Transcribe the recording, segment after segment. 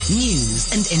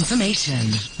News and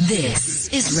information. This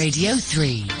is Radio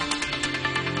 3.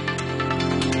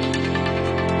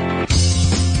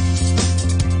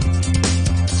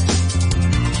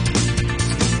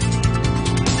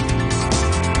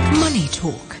 Money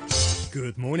Talk.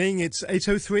 Good morning, it's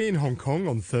 8:03 in Hong Kong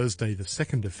on Thursday the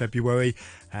 2nd of February,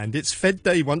 and it's Fed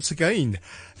Day once again.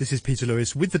 This is Peter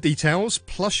Lewis with the details,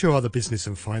 plus your other business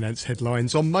and finance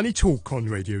headlines on Money Talk on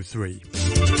Radio 3.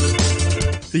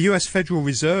 The US Federal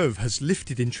Reserve has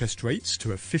lifted interest rates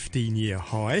to a 15-year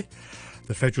high.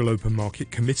 The Federal Open Market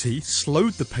Committee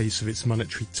slowed the pace of its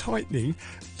monetary tightening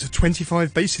to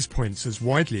 25 basis points as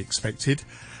widely expected,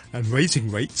 and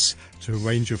raising rates to a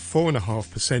range of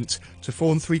 4.5% to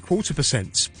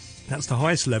 4.75%. That's the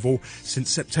highest level since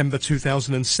September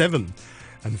 2007.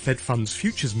 And Fed funds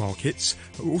futures markets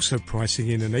are also pricing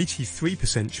in an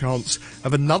 83% chance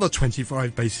of another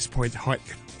 25 basis point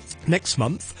hike next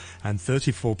month, and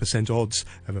 34% odds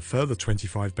of a further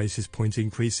 25 basis point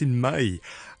increase in May,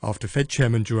 after Fed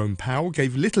Chairman Jerome Powell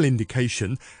gave little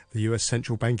indication the US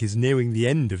Central Bank is nearing the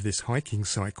end of this hiking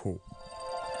cycle.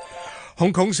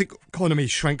 Hong Kong's economy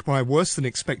shrank by a worse than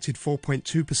expected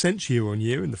 4.2% year on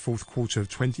year in the fourth quarter of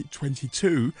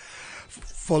 2022,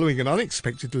 following an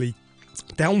unexpectedly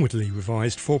downwardly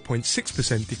revised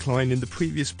 4.6% decline in the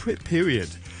previous period.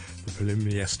 The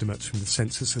preliminary estimates from the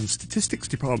Census and Statistics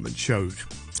Department showed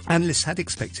analysts had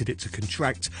expected it to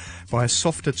contract by a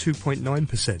softer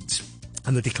 2.9%.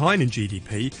 And the decline in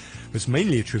GDP was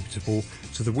mainly attributable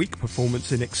to the weak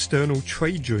performance in external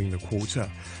trade during the quarter,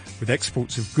 with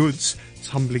exports of goods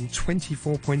tumbling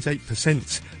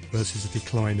 24.8% versus a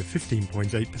decline of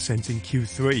 15.8% in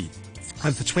Q3.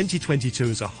 And for 2022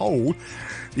 as a whole,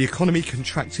 the economy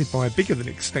contracted by a bigger than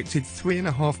expected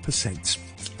 3.5%,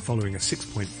 following a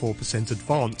 6.4%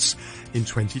 advance in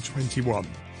 2021.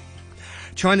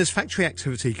 China's factory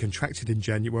activity contracted in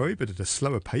January, but at a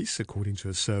slower pace, according to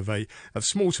a survey of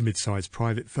small to mid-sized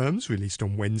private firms released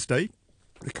on Wednesday.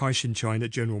 The Caixin China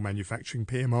General Manufacturing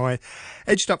PMI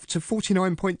edged up to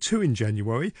 49.2 in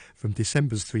January from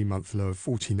December's three-month low of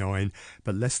 49,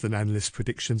 but less than analysts'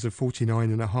 predictions of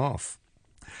 49.5.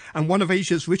 And one of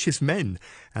Asia's richest men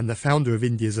and the founder of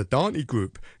India's Adani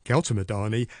Group, Gautam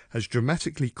Adani, has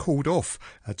dramatically called off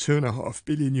a $2.5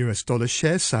 billion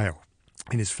share sale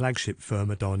in his flagship firm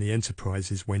Adani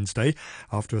Enterprises Wednesday,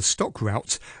 after a stock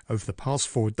rout over the past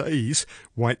 4 days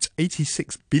wiped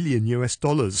 $86 billion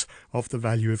off the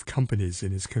value of companies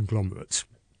in his conglomerate.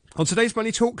 On today's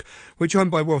Money Talk, we're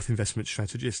joined by wealth investment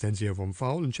strategist Enzio von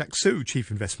Pfeil and Jack Su, Chief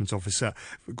Investment Officer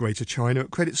for Greater China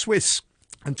at Credit Suisse.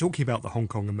 And talking about the Hong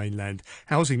Kong and mainland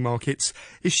housing markets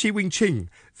is Shi Wing Ching,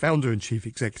 founder and chief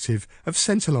executive of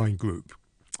Centerline Group.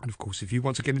 And of course, if you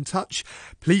want to get in touch,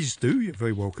 please do. You're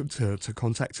very welcome to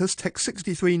contact us. Text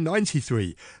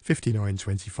 6393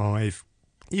 5925.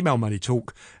 Email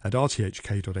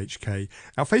moneytalk@rthk.hk.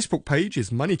 Our Facebook page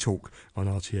is Money Talk on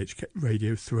RTHK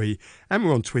Radio 3. And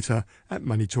we're on Twitter at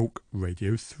Money Talk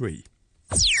Radio 3.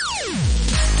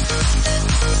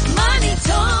 Money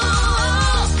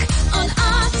Talk on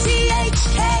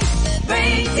RTHK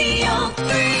Radio 3.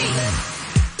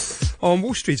 On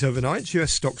Wall Street overnight,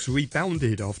 US stocks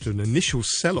rebounded after an initial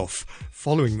sell-off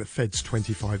following the Fed's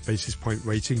 25 basis point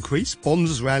rate increase.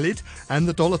 Bonds rallied and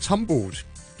the dollar tumbled.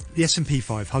 The S&P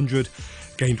 500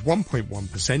 gained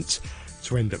 1.1%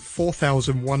 to end at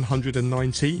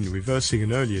 4,119, reversing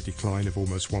an earlier decline of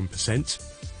almost 1%.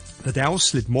 The Dow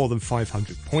slid more than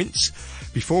 500 points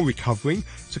before recovering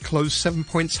to close 7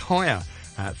 points higher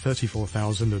at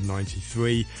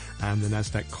 34,093, and the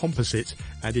Nasdaq Composite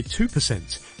added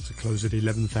 2% to close at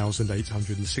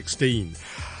 11,816.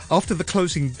 After the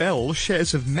closing bell,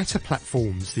 shares of Meta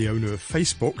Platforms, the owner of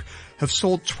Facebook, have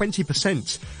soared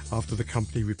 20% after the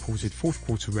company reported fourth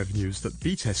quarter revenues that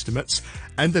beat estimates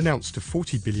and announced a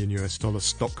 $40 billion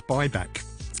stock buyback.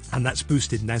 And that's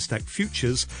boosted Nasdaq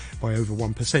futures by over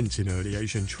 1% in early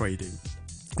Asian trading.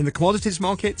 In the commodities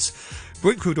markets,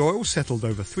 Brent crude oil settled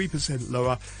over 3%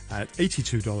 lower at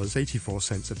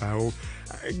 $82.84 a barrel.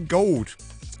 Gold,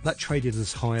 that traded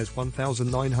as high as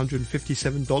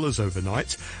 $1,957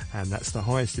 overnight, and that's the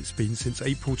highest it's been since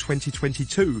April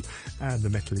 2022. And the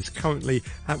metal is currently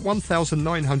at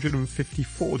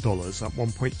 $1,954, up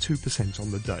 1.2%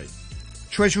 on the day.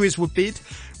 Treasuries were bid,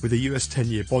 with the US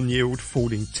 10-year bond yield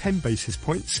falling 10 basis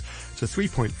points to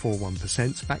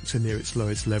 3.41%, back to near its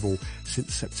lowest level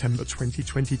since September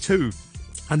 2022.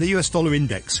 And the US dollar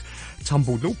index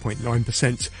tumbled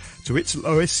 0.9% to its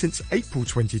lowest since April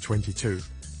 2022.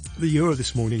 The euro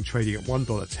this morning trading at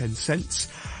 $1.10.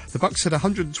 The buck's at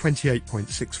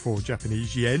 128.64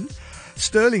 Japanese yen.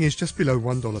 Sterling is just below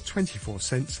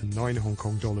 $1.24 and 9 Hong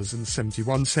Kong dollars and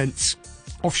 71 cents.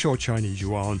 Offshore Chinese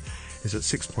yuan is at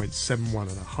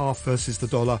 6.71.5 versus the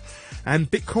dollar, and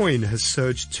Bitcoin has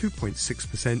surged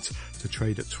 2.6% to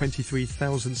trade at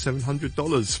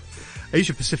 $23,700.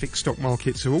 Asia Pacific stock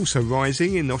markets are also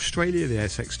rising. In Australia, the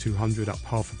ASX 200 up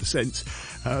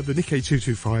 0.5%. The Nikkei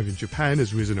 225 in Japan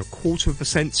has risen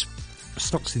 0.25%.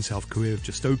 Stocks in South Korea have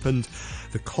just opened.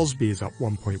 The Kospi is up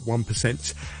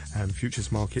 1.1%, and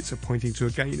futures markets are pointing to a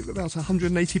gain of about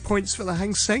 180 points for the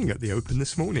Hang Seng at the open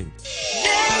this morning.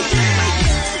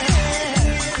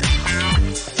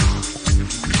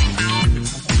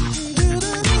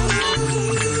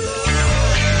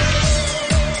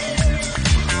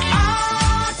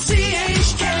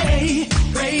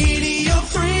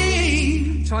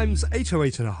 Time's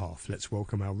 8:08.5. Let's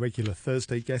welcome our regular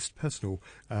Thursday guest, personal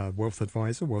wealth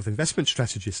advisor, wealth investment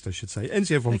strategist, I should say,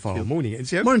 Enzio von Pfeil. Morning,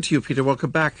 Enzio. Morning to you, Peter.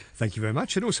 Welcome back. Thank you very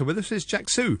much. And also with us is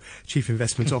Jack Su, Chief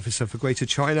Investment Officer for Greater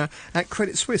China at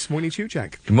Credit Suisse. Morning to you,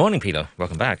 Jack. Good morning, Peter.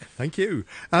 Welcome back. Thank you.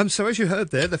 So as you heard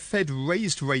there, the Fed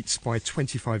raised rates by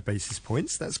 25 basis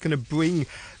points. That's going to bring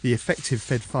the effective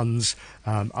Fed funds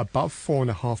above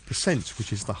 4.5%,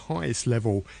 which is the highest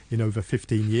level in over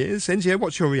 15 years. Enzio,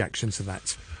 what's your reaction to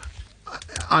that?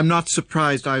 I'm not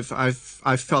surprised.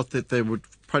 I've felt that they would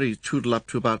probably tootle up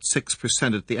to about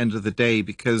 6% at the end of the day,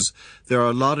 because there are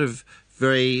a lot of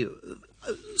very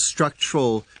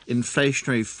structural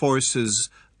inflationary forces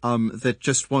that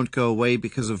just won't go away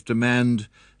because of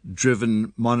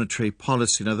demand-driven monetary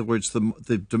policy. In other words,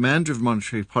 the demand-driven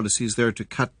monetary policy is there to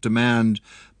cut demand,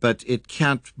 but it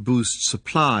can't boost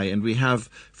supply. And we have,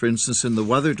 for instance, in the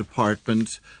weather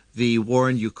department, the war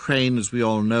in Ukraine, as we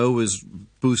all know, is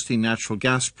boosting natural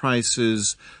gas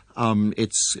prices.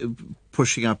 It's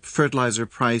pushing up fertilizer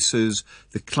prices.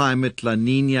 The climate, La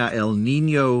Nina, El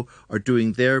Nino, are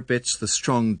doing their bits. The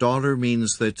strong dollar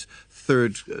means that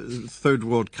third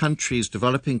world countries,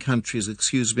 developing countries,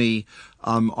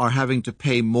 are having to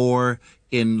pay more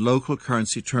in local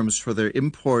currency terms for their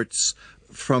imports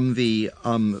from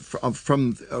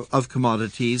of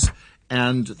commodities.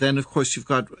 And then, of course, you've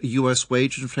got U.S.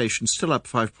 wage inflation still up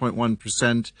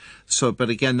 5.1%. So, but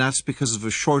again, that's because of a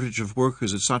shortage of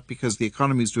workers. It's not because the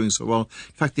economy is doing so well.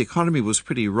 In fact, the economy was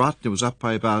pretty rotten. It was up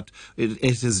by it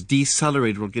has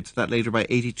decelerated. We'll get to that later, by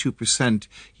 82%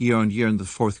 year on year in the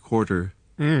fourth quarter.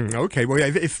 Okay, well,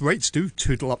 if rates do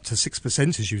tootle up to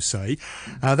 6%, as you say,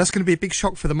 that's going to be a big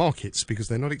shock for the markets, because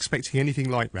they're not expecting anything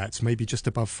like that. Maybe just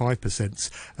above 5%.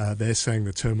 They're saying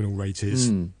the terminal rate is.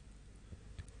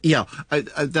 Yeah,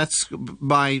 that's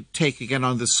my take again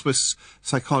on the Swiss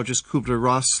psychologist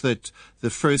Kubler-Ross, that the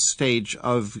first stage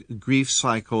of grief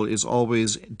cycle is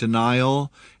always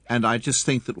denial. And I just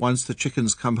think that once the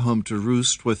chickens come home to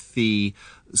roost with the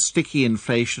sticky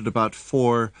inflation at about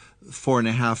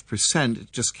 4.5%,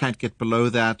 it just can't get below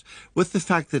that. With the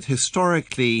fact that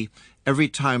historically, every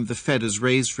time the Fed has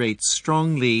raised rates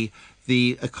strongly,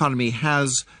 the economy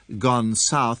has gone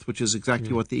south, which is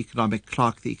exactly what the economic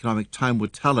clock, the economic time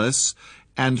would tell us.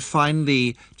 And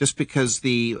finally, just because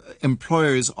the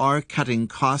employers are cutting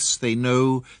costs, they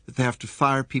know that they have to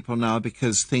fire people now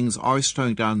because things are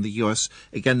slowing down in the U.S.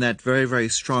 Again, that very, very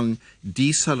strong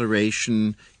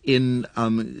deceleration in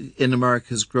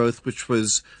America's growth, which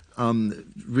was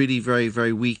really very,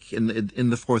 very weak in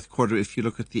the fourth quarter. If you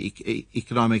look at the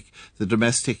the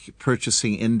domestic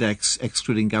purchasing index,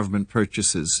 excluding government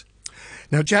purchases.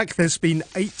 Now, Jack, there's been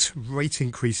 8 rate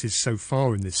increases so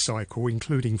far in this cycle,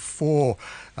 including 4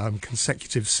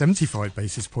 consecutive 75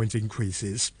 basis point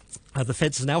increases. The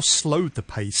Fed's now slowed the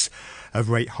pace of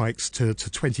rate hikes to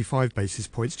 25 basis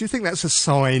points. Do you think that's a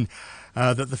sign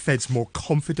that the Fed's more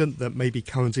confident that maybe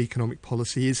current economic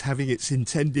policy is having its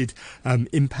intended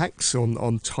impacts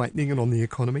on tightening and on the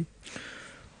economy?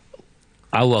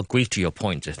 I will agree to your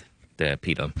point there,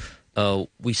 Peter.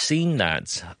 We've seen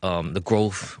that the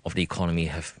growth of the economy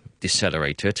have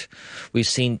decelerated. We've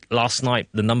seen last night,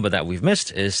 the number that we've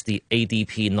missed is the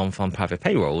ADP non-farm private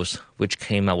payrolls, which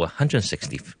came out with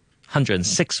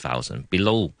 106,000,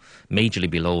 majorly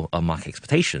below market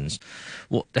expectations.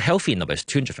 Well, the healthy number is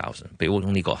 200,000, but it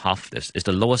only got half of this. It's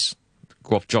the lowest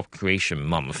job creation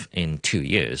month in 2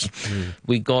 years.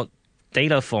 We got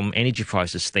data from energy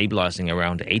prices stabilizing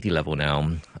around the 80 level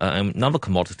now, and other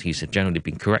commodities have generally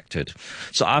been corrected.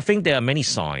 So I think there are many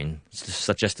signs to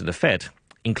suggest to the Fed,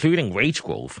 including wage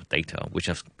growth data, which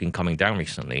has been coming down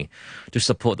recently, to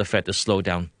support the Fed to slow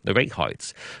down the rate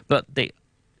hikes. But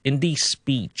in the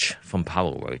speech from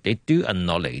Powell, they do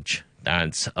acknowledge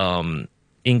that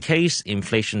in case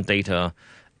inflation data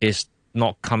is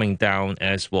not coming down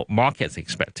as what markets are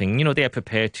expecting, they are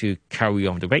prepared to carry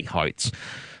on the rate hikes.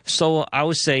 So I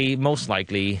would say most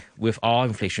likely with our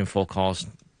inflation forecast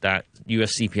that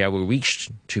US CPI will reach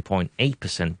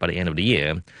 2.8% by the end of the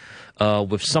year,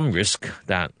 with some risk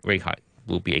that rate hike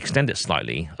will be extended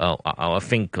slightly. I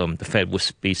think the Fed will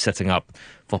be setting up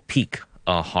for peak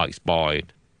hikes by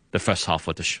the first half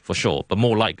for sure, but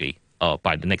more likely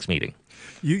by the next meeting.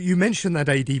 You mentioned that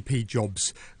ADP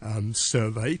jobs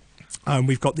survey.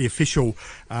 We've got the official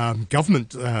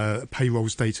government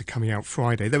payrolls data coming out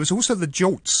Friday. There was also the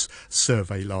JOLTS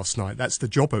survey last night. That's the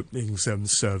job openings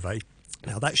survey.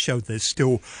 Now, that showed there's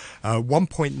still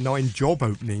 1.9 job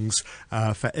openings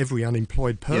for every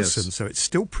unemployed person. Yes. So it's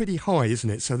still pretty high, isn't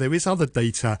it? So there is other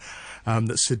data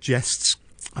that suggests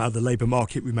the labour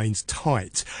market remains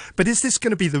tight. But is this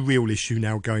going to be the real issue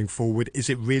now going forward? Is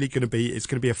it really going to be, it's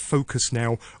going to be a focus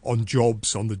now on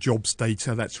jobs, on the jobs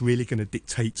data that's really going to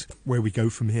dictate where we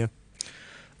go from here?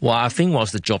 Well, I think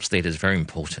the jobs data is very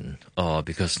important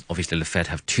because obviously the Fed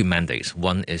have two mandates.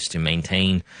 One is to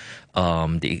maintain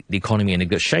the economy in a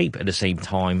good shape. At the same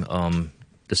time,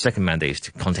 the second mandate is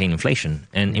to contain inflation.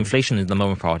 And inflation is the number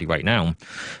one priority right now.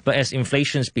 But as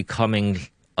inflation is becoming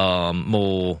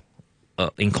more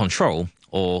in control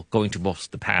or going towards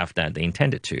the path that they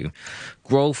intended to,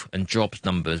 growth and jobs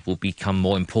numbers will become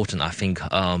more important, I think,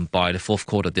 by the fourth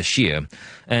quarter this year.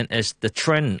 And as the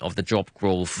trend of the job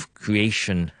growth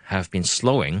creation have been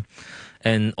slowing,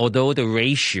 and although the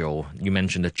ratio, you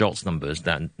mentioned the jobs numbers,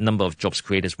 that number of jobs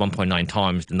created is 1.9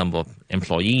 times the number of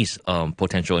employees,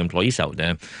 potential employees out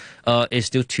there, is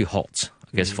still too hot,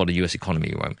 I guess, for the U.S.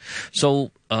 economy, right?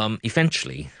 So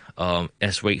eventually,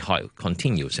 as rate hike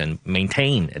continues and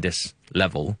maintain at this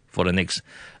level for the next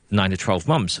 9 to 12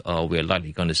 months, we're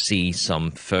likely going to see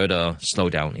some further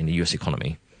slowdown in the U.S.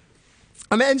 economy.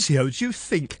 Enzio, do you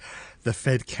think the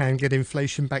Fed can get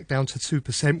inflation back down to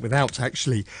 2% without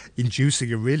actually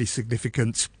inducing a really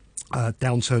significant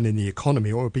downturn in the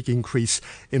economy or a big increase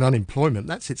in unemployment?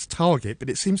 That's its target, but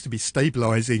it seems to be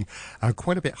stabilising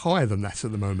quite a bit higher than that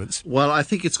at the moment. Well, I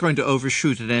think it's going to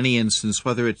overshoot in any instance,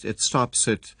 whether it stops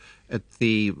at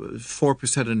the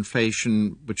 4%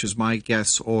 inflation, which is my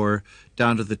guess, or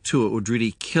down to the 2%. It would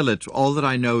really kill it. All that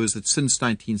I know is that since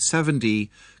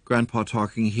 1970, Grandpa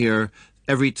talking here,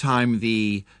 every time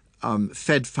the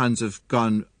Fed funds have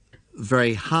gone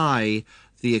very high,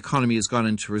 the economy has gone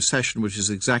into recession, which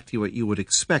is exactly what you would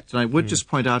expect. And I would just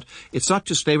point out, it's not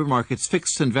just labor markets,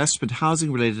 fixed investment,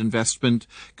 housing-related investment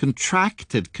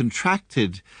contracted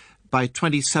by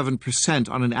 27%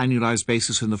 on an annualized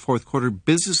basis in the fourth quarter.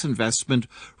 Business investment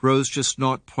rose just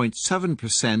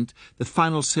 0.7%. The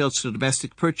final sales to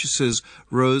domestic purchases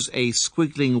rose a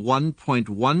squiggling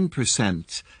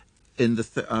 1.1%. In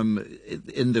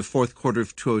the fourth quarter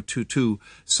of 2022.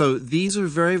 So these are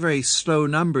very, very slow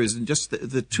numbers. And just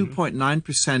the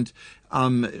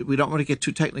 2.9%, we don't want to get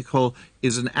too technical,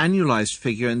 is an annualized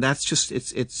figure. And that's just,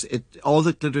 all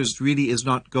that glitters really is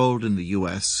not gold in the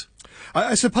U.S.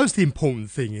 I suppose the important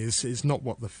thing is not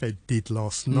what the Fed did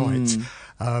last night,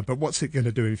 but what's it going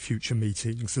to do in future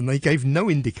meetings. And they gave no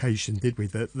indication, did we,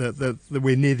 that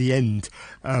we're near the end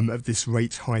of this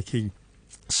rate hiking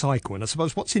cycle. And I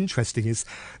suppose what's interesting is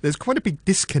there's quite a big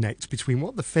disconnect between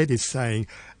what the Fed is saying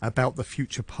about the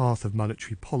future path of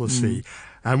monetary policy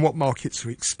and what markets are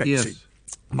expecting. Yes.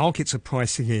 Markets are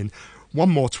pricing in one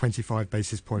more 25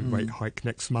 basis point rate hike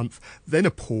next month, then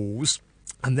a pause,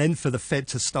 and then for the Fed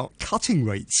to start cutting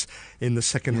rates in the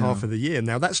second half of the year.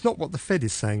 Now, that's not what the Fed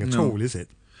is saying at all, is it?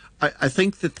 I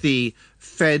think that the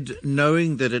Fed,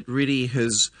 knowing that it really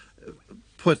has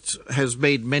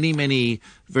made many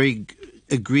very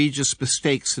egregious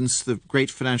mistakes since the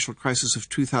great financial crisis of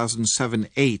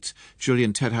 2007-8.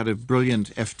 Julian Tett had a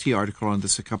brilliant FT article on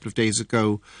this a couple of days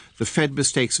ago. The Fed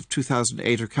mistakes of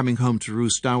 2008 are coming home to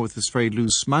roost now with this very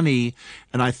loose money,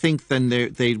 and I think then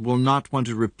they will not want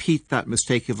to repeat that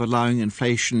mistake of allowing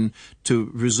inflation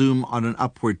to resume on an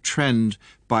upward trend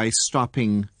by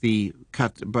stopping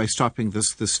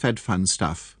this Fed fund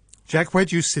stuff. Jack, where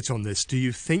do you sit on this? Do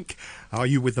you think, are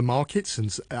you with the markets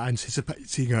and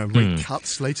anticipating rate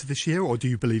cuts later this year, or do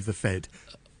you believe the Fed?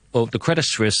 Well, the Credit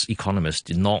Suisse economists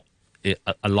did not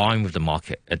align with the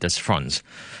market at this front.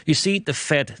 You see, the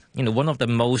Fed, one of the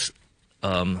most,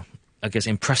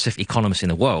 impressive economists in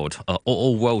the world,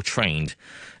 all well trained,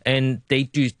 and they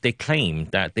claim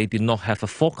that they do not have a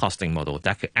forecasting model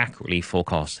that could accurately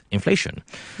forecast inflation,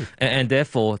 and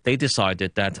therefore they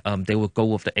decided that they will go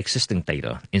with the existing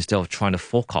data instead of trying to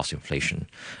forecast inflation,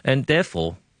 and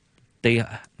therefore they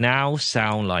now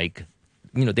sound like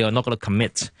they are not going to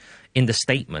commit in the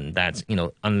statement that,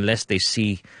 unless they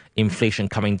see inflation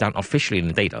coming down officially in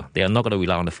the data, they are not going to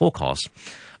rely on the forecast.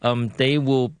 They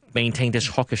will maintain this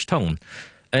hawkish tone.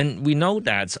 And we know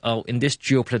that in this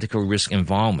geopolitical risk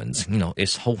environment,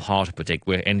 it's so hard to predict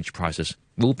where energy prices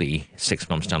will be 6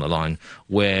 months down the line,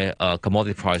 where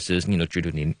commodity prices, due to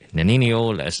the El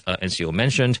Nino, as NCO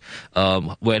mentioned,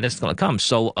 where that's going to come.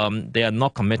 So they are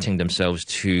not committing themselves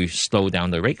to slow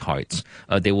down the rate hikes.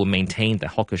 They will maintain the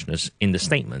hawkishness in the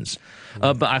statements.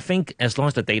 But I think as long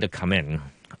as the data come in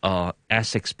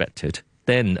as expected,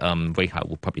 then rate hike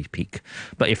will probably peak.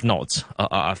 But if not,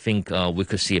 I think we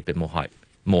could see a bit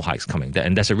more hikes coming,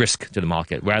 and there's a risk to the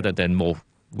market rather than more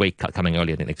rate cut coming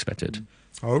earlier than expected.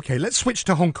 Okay, let's switch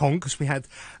to Hong Kong because we had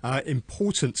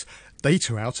important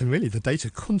data out, and really the data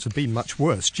couldn't have been much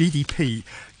worse. GDP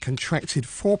contracted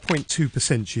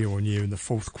 4.2% year on year in the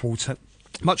fourth quarter.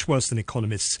 Much worse than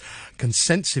economists'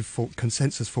 consensus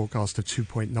forecast of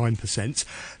 2.9%.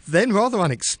 Then, rather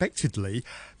unexpectedly,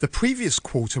 the previous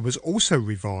quarter was also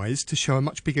revised to show a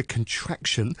much bigger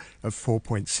contraction of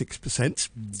 4.6%.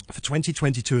 For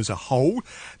 2022 as a whole,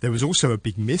 there was also a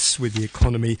big miss, with the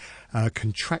economy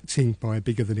contracting by a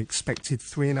bigger than expected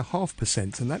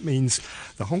 3.5%. And that means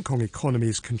the Hong Kong economy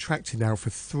has contracted now for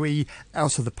 3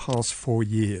 out of the past 4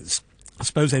 years. I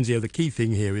suppose, Enzio, the key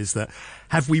thing here is that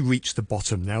have we reached the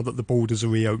bottom now that the borders are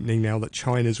reopening, now that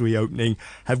China's reopening?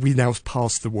 Have we now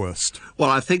passed the worst? Well,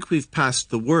 I think we've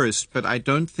passed the worst, but I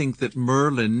don't think that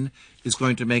Merlin is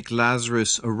going to make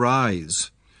Lazarus arise.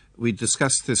 We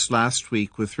discussed this last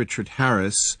week with Richard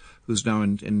Harris, who's now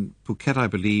in Phuket, I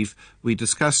believe. We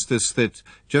discussed this, that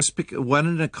just when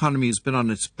an economy has been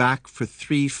on its back for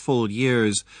 3 full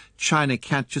years, China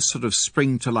can't just sort of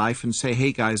spring to life and say,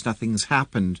 hey guys, nothing's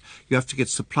happened. You have to get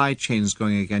supply chains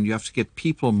going again. You have to get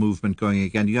people movement going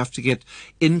again. You have to get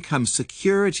income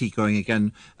security going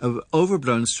again. An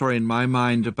overblown story in my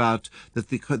mind about that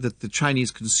the Chinese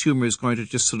consumer is going to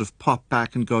just sort of pop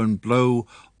back and go and blow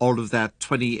all of that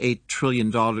 $28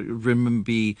 trillion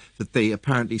renminbi that they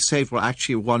apparently saved. Well,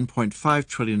 actually, 1.5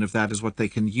 trillion of that is what they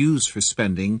can use for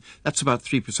spending. That's about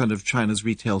 3% of China's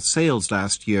retail sales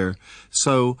last year.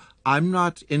 So I'm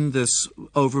not in this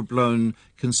overblown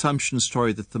consumption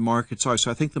story that the markets are.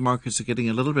 So I think the markets are getting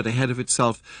a little bit ahead of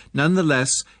itself.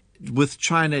 Nonetheless, with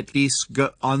China at least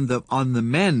on the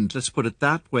mend, let's put it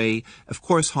that way, of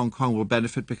course Hong Kong will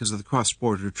benefit because of the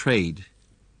cross-border trade.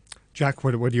 Jack,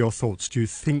 what are your thoughts? Do you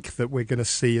think that we're going to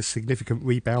see a significant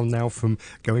rebound now from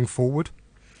going forward?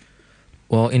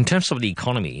 Well, in terms of the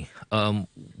economy,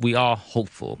 we are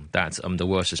hopeful that the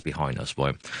worst is behind us,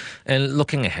 right? And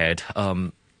looking ahead,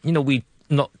 now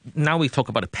we talk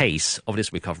about the pace of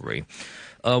this recovery.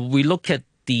 We look at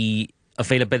the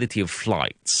availability of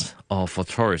flights for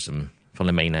tourism from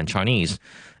the mainland Chinese.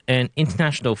 And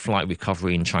international flight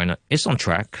recovery in China is on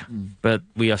track, but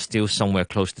we are still somewhere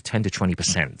close to 10 to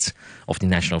 20% of the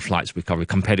national flights recovery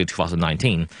compared to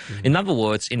 2019. In other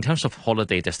words, in terms of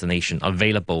holiday destination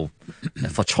available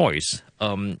for choice,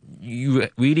 you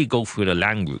really go through the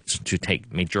land routes to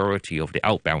take majority of the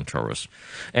outbound tourists.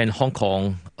 And Hong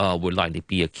Kong will likely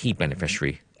be a key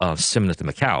beneficiary, similar to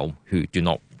Macau, who do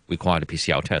not require the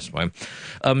PCR test, right?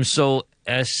 So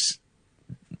as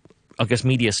I guess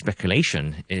media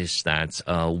speculation is that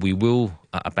we will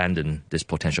abandon this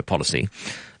potential policy,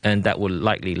 and that will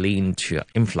likely lead to an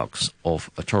influx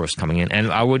of tourists coming in.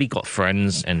 And I already got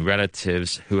friends and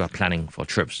relatives who are planning for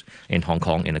trips in Hong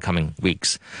Kong in the coming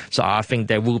weeks. So I think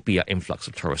there will be an influx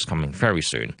of tourists coming very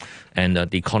soon, and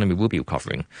the economy will be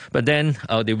recovering. But then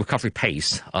the recovery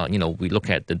pace, we look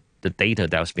at the data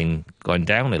that's been going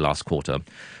down in the last quarter.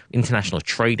 International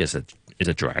trade is a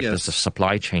drag. Yes. The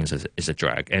supply chains is a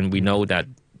drag. And we know that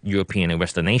European and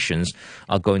Western nations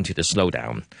are going to the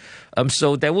slowdown.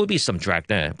 So there will be some drag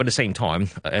there. But at the same time,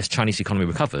 as Chinese economy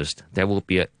recovers, there will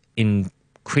be an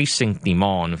increasing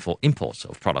demand for imports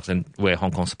of products, and where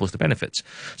Hong Kong is supposed to benefit.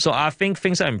 So I think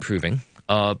things are improving,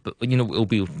 but it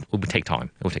will take time.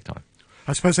 It will take time.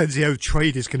 I suppose, Enzio,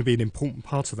 trade is going to be an important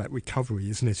part of that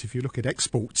recovery, isn't it? If you look at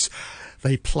exports,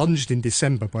 they plunged in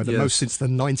December by the most since the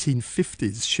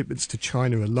 1950s. Shipments to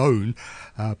China alone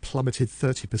plummeted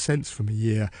 30% from a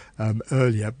year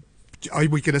earlier. Are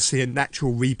we going to see a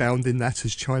natural rebound in that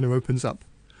as China opens up?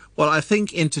 Well, I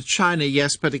think into China,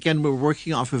 yes, but again, we're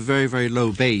working off a very, very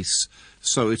low base.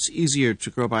 So it's easier to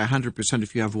grow by 100%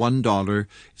 if you have $1.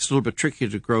 It's a little bit trickier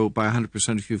to grow by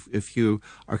 100% if you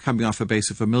are coming off a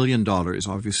base of $1 million,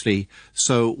 obviously.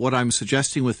 So what I'm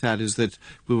suggesting with that is that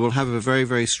we will have a very,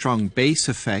 very strong base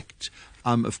effect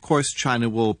Of course, China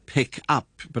will pick up,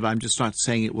 but I'm just not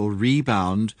saying it will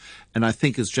rebound. And I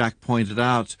think, as Jack pointed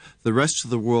out, the rest of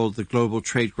the world, the global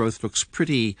trade growth looks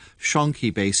pretty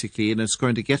shonky, basically, and it's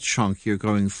going to get shonkier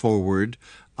going forward.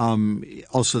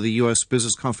 Also, the U.S.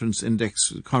 Business Confidence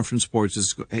Index Conference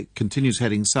Boards continues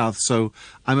heading south. So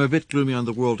I'm a bit gloomy on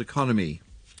the world economy.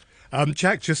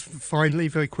 Jack, just finally,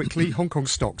 very quickly, Hong Kong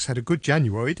stocks had a good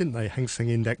January, didn't they? Hang Seng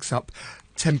Index up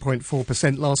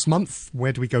 10.4% last month.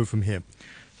 Where do we go from here?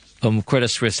 Credit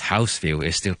Suisse house view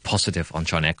is still positive on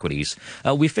China equities.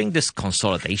 We think this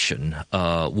consolidation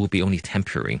will be only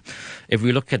temporary. If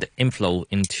we look at the inflow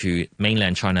into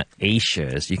mainland China A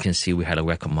shares, you can see we had a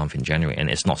record month in January, and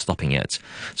it's not stopping yet.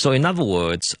 So in other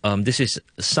words, this is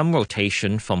some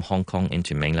rotation from Hong Kong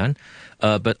into mainland.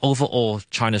 But overall,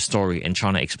 China's story and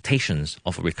China expectations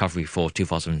of a recovery for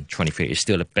 2023 is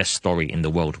still the best story in the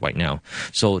world right now.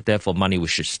 So therefore, money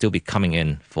should still be coming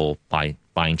in by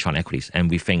buying China equities, and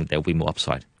we think there will be more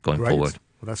upside going forward.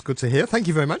 Well, that's good to hear. Thank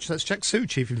you very much. That's Jack Su,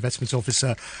 Chief Investment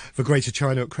Officer for Greater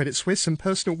China at Credit Suisse and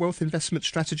Personal Wealth Investment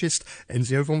Strategist,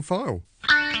 Enzio Von File.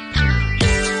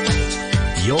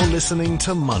 You're listening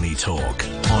to Money Talk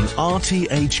on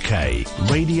RTHK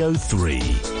Radio 3.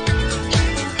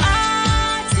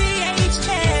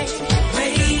 RTHK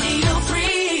Radio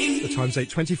 3. The time's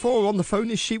 8:24. On the phone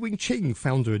is Shi Wing Ching,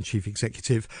 Founder and Chief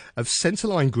Executive of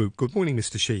Centerline Group. Good morning,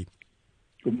 Mr. Shi.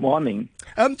 Good morning.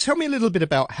 Tell me a little bit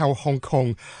about how Hong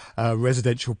Kong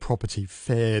residential property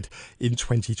fared in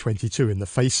 2022 in the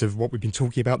face of what we've been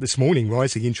talking about this morning,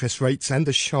 rising interest rates and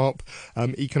a sharp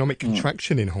economic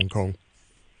contraction in Hong Kong.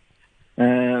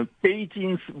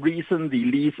 Beijing's recent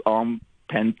release on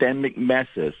pandemic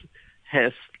measures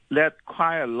has led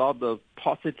quite a lot of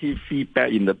positive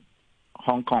feedback in the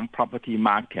Hong Kong property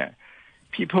market.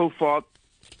 People thought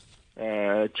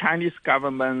Chinese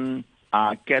government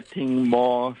are getting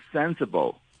more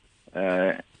sensible,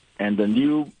 and the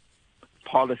new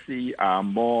policy are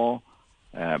more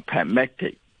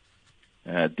pragmatic.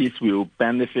 This will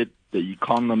benefit the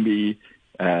economy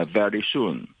very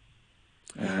soon.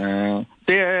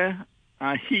 There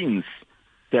are hints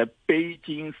that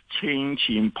Beijing's change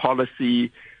in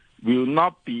policy will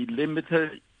not be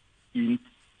limited in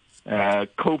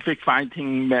COVID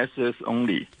fighting measures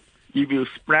only. It will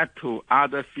spread to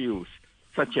other fields,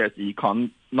 such as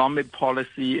economic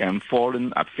policy and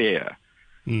foreign affairs.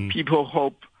 People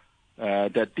hope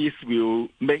that this will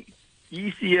make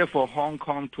easier for Hong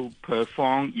Kong to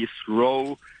perform its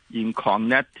role in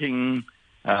connecting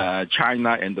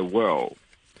China and the world.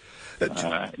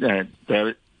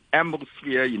 The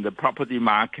atmosphere in the property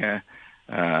market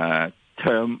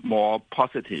turn more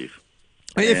positive.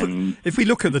 If we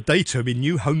look at the data, I mean,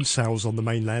 new home sales on the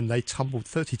mainland, they tumbled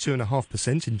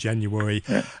 32.5% in January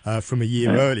from a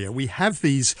year earlier. We have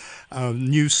these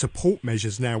new support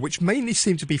measures now, which mainly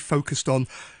seem to be focused on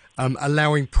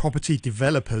allowing property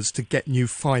developers to get new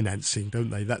financing, don't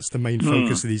they? That's the main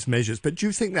focus of these measures. But do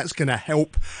you think that's going to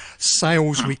help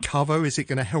sales recover? Is it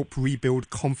going to help rebuild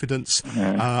confidence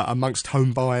amongst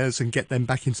home buyers and get them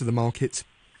back into the market?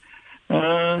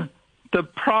 The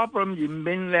problem in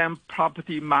mainland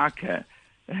property market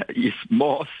is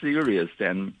more serious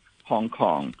than Hong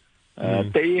Kong.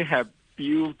 They have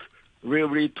built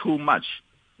really too much,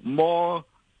 more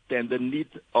than the need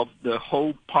of the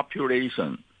whole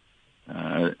population.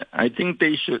 I think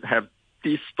they should have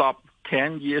this stopped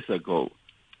 10 years ago.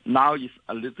 Now it's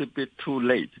a little bit too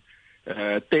late.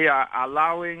 They are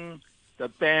allowing the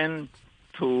bank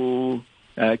to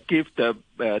give the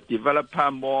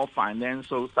developer more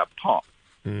financial support.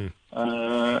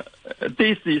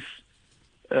 This is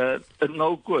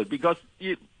no good because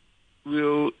it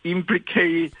will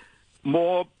implicate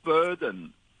more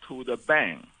burden to the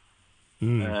bank.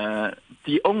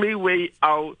 The only way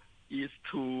out is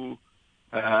to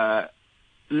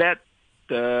let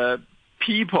the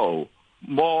people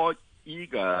more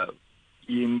eager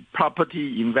in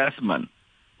property investment.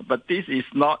 But this is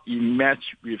not in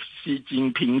match with Xi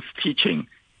Jinping's teaching.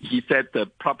 He said the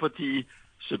property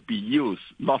should be used,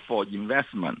 not for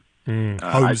investment.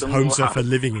 Homes are for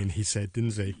living in, he said,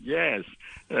 didn't he? Yes.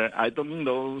 I don't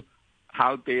know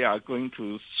how they are going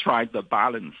to strike the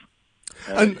balance.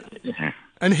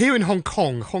 And here in Hong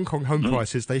Kong home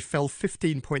prices, they fell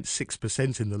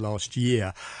 15.6% in the last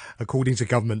year, according to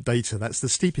government data. That's the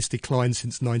steepest decline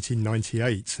since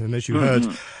 1998. And as you heard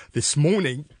this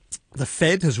morning, the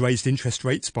Fed has raised interest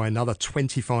rates by another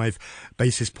 25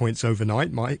 basis points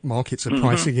overnight. Markets are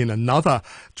pricing in another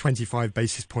 25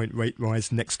 basis point rate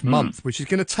rise next month, which is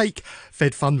going to take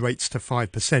Fed fund rates to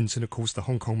 5%. And of course, the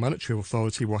Hong Kong Monetary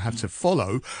Authority will have to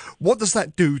follow. What does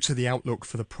that do to the outlook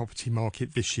for the property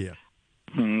market this year?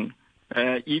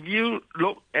 if you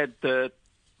look at the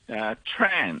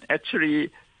trend,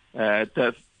 actually,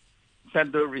 the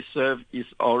Federal Reserve is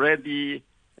already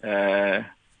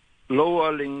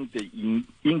lowering the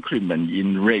increment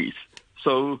in rates.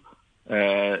 So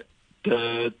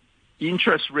the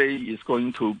interest rate is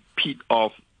going to peak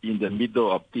off in the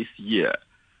middle of this year.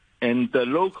 And the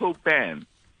local bank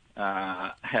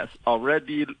has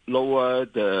already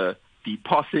lowered the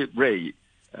deposit rate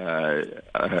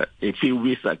a few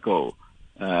weeks ago.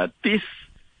 This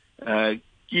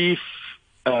gives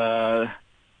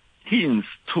hints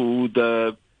to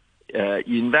the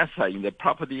investor in the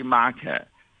property market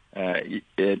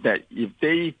that if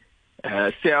they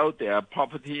sell their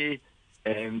property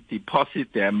and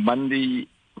deposit their money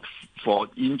for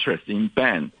interest in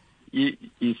bank, it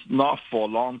is not for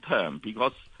long term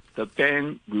because the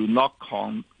bank will not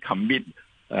commit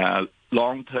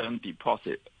long-term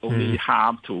deposit, only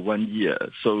half to 1 year.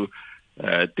 So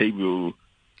they will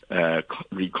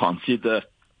reconsider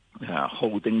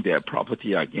holding their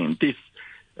property again. This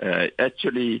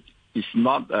actually is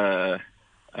not a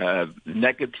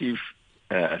negative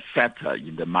factor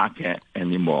in the market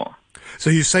anymore. So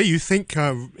you say you think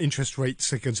interest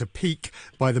rates are going to peak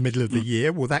by the middle of the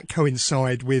year. Will that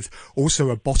coincide with also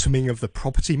a bottoming of the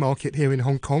property market here in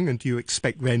Hong Kong? And do you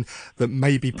expect then that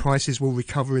maybe prices will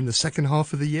recover in the second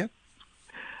half of the year?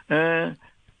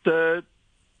 The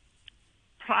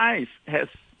price has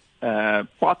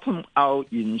bottomed out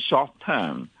in short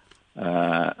term.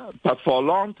 But for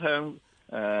long term,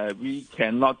 we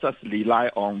cannot just rely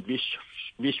on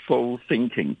wishful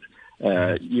thinking.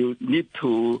 You need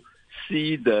to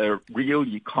see the real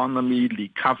economy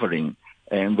recovering.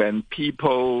 And when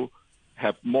people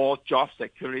have more job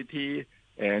security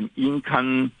and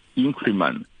income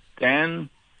increment, then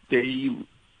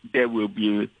there will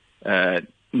be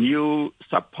new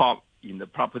support in the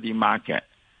property market.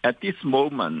 At this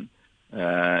moment,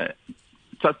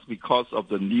 just because of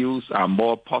the news are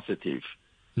more positive,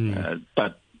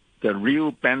 but the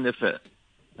real benefit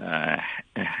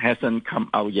hasn't come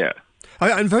out yet.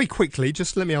 And very quickly,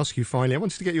 just let me ask you finally, I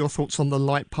wanted to get your thoughts on the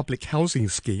light public housing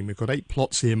scheme. We've got 8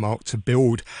 plots earmarked to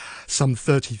build some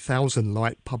 30,000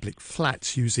 light public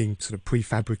flats using sort of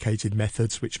prefabricated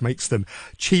methods, which makes them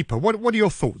cheaper. What are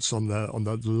your thoughts on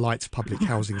the light public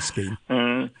housing scheme?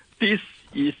 This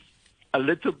is a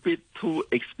little bit too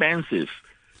expensive,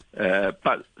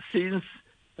 but since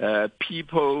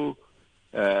people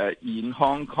in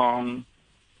Hong Kong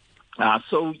are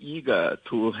so eager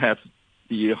to have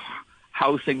the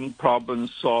housing problem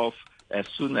solved as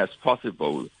soon as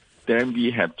possible, then we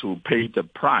have to pay the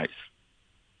price.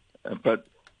 But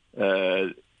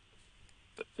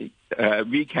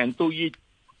we can do it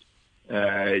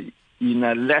in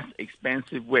a less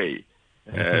expensive way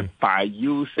by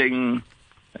using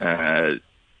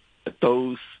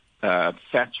those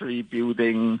factory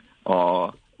building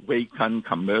or vacant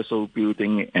commercial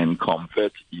building and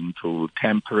convert into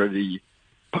temporary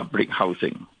public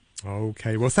housing.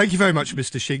 Okay, well, thank you very much,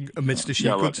 Mr. Shing. Mr. Shi,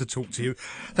 good to talk to you.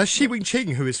 That's Shi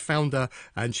Wing-ching, who is founder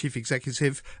and chief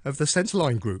executive of the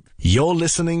Centerline Group. You're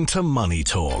listening to Money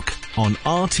Talk on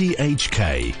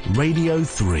RTHK Radio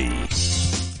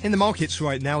 3. In the markets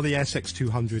right now, the ASX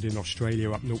 200 in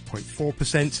Australia up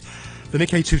 0.4%. The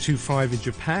Nikkei 225 in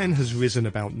Japan has risen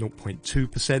about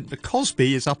 0.2%. The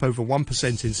Kospi is up over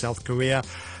 1% in South Korea.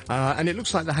 And it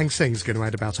looks like the Hang Seng is going to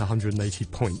add about 180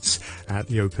 points at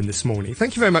the open this morning.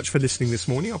 Thank you very much for listening this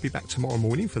morning. I'll be back tomorrow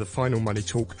morning for the final Money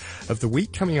Talk of the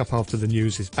week. Coming up after the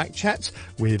news is Back Chat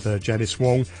with Janice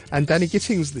Wong and Danny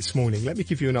Gittings this morning. Let me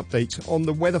give you an update on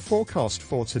the weather forecast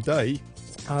for today.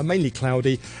 Mainly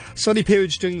cloudy, sunny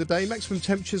periods during the day. Maximum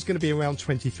temperature is going to be around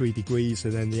 23 degrees,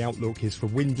 and then the outlook is for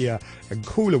windier and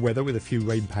cooler weather with a few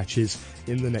rain patches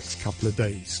in the next couple of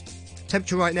days.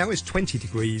 Temperature right now is 20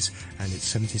 degrees and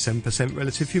it's 77%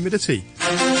 relative humidity.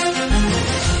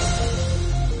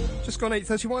 Just gone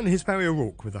 8:31, here's Barry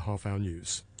O'Rourke with the half-hour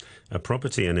news. A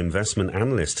property and investment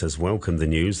analyst has welcomed the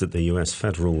news that the US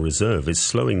Federal Reserve is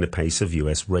slowing the pace of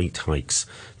US rate hikes.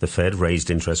 The Fed raised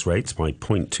interest rates by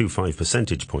 0.25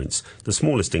 percentage points, the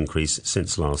smallest increase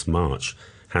since last March.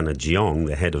 Hannah Jeong,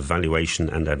 the head of valuation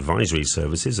and advisory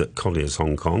services at Colliers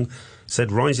Hong Kong,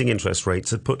 said rising interest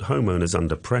rates had put homeowners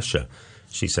under pressure.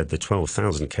 She said the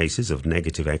 12,000 cases of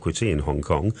negative equity in Hong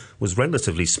Kong was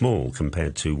relatively small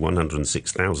compared to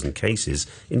 106,000 cases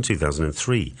in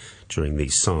 2003 during the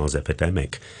SARS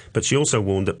epidemic. But she also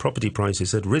warned that property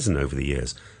prices had risen over the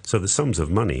years, so the sums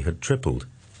of money had tripled.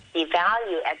 The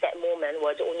value at that moment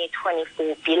was only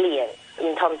 24 billion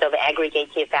in terms of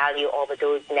aggregated value of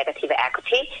those negative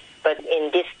equity. But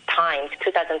in this time,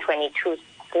 2022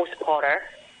 fourth quarter,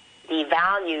 the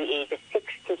value value is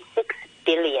 66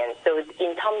 billion. So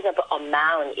in terms of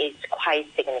amount, it's quite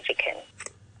significant.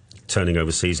 Turning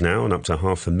overseas now, and up to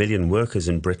 500,000 workers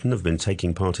in Britain have been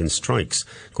taking part in strikes,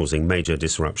 causing major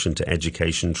disruption to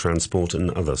education, transport and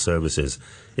other services.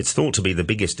 It's thought to be the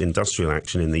biggest industrial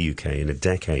action in the UK in a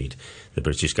decade. The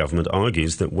British government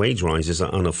argues that wage rises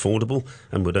are unaffordable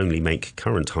and would only make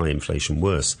current high inflation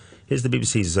worse. Here's the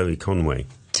BBC's Zoe Conway.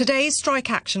 Today's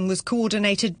strike action was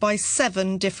coordinated by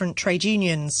 7 different trade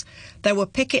unions. There were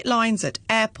picket lines at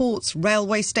airports,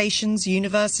 railway stations,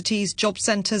 universities, job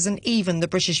centres and even the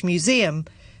British Museum.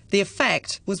 The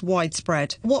effect was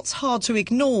widespread. What's hard to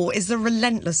ignore is the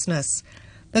relentlessness.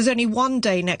 There's only one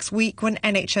day next week when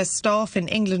NHS staff in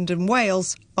England and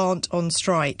Wales aren't on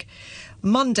strike.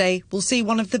 Monday will see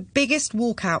one of the biggest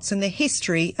walkouts in the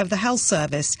history of the health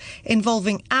service,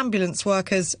 involving ambulance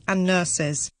workers and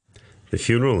nurses. The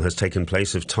funeral has taken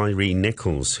place of Tyree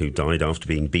Nichols, who died after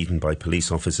being beaten by police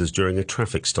officers during a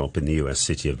traffic stop in the US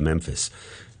city of Memphis.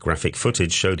 Graphic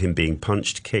footage showed him being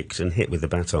punched, kicked and hit with a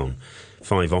baton.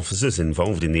 5 officers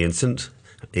involved in the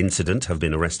incident have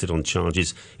been arrested on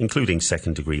charges, including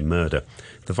second-degree murder.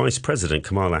 The Vice President,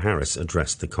 Kamala Harris,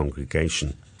 addressed the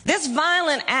congregation. This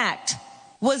violent act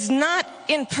was not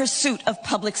in pursuit of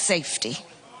public safety.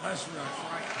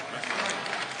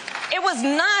 It was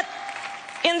not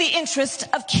in the interest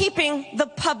of keeping the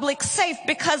public safe,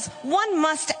 because one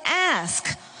must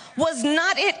ask, was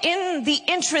not it in the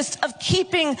interest of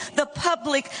keeping the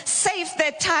public safe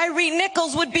that Tyree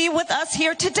Nichols would be with us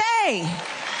here today?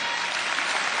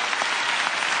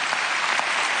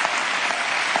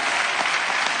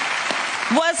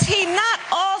 Was he not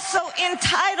also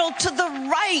entitled to the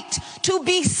right to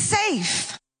be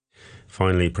safe?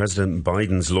 Finally, President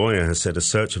Biden's lawyer has said a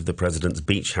search of the president's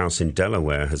beach house in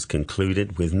Delaware has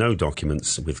concluded with no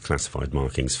documents with classified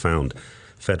markings found.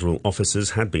 Federal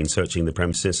officers had been searching the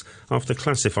premises after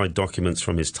classified documents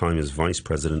from his time as vice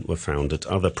president were found at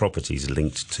other properties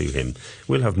linked to him.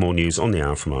 We'll have more news on the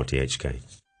hour from RTHK.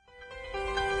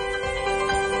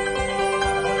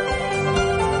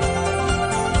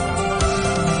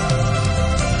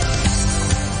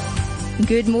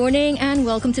 Good morning and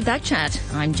welcome to Backchat.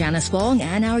 I'm Janice Wong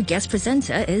and our guest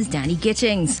presenter is Danny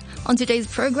Gittings. On today's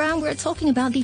program, we're talking about the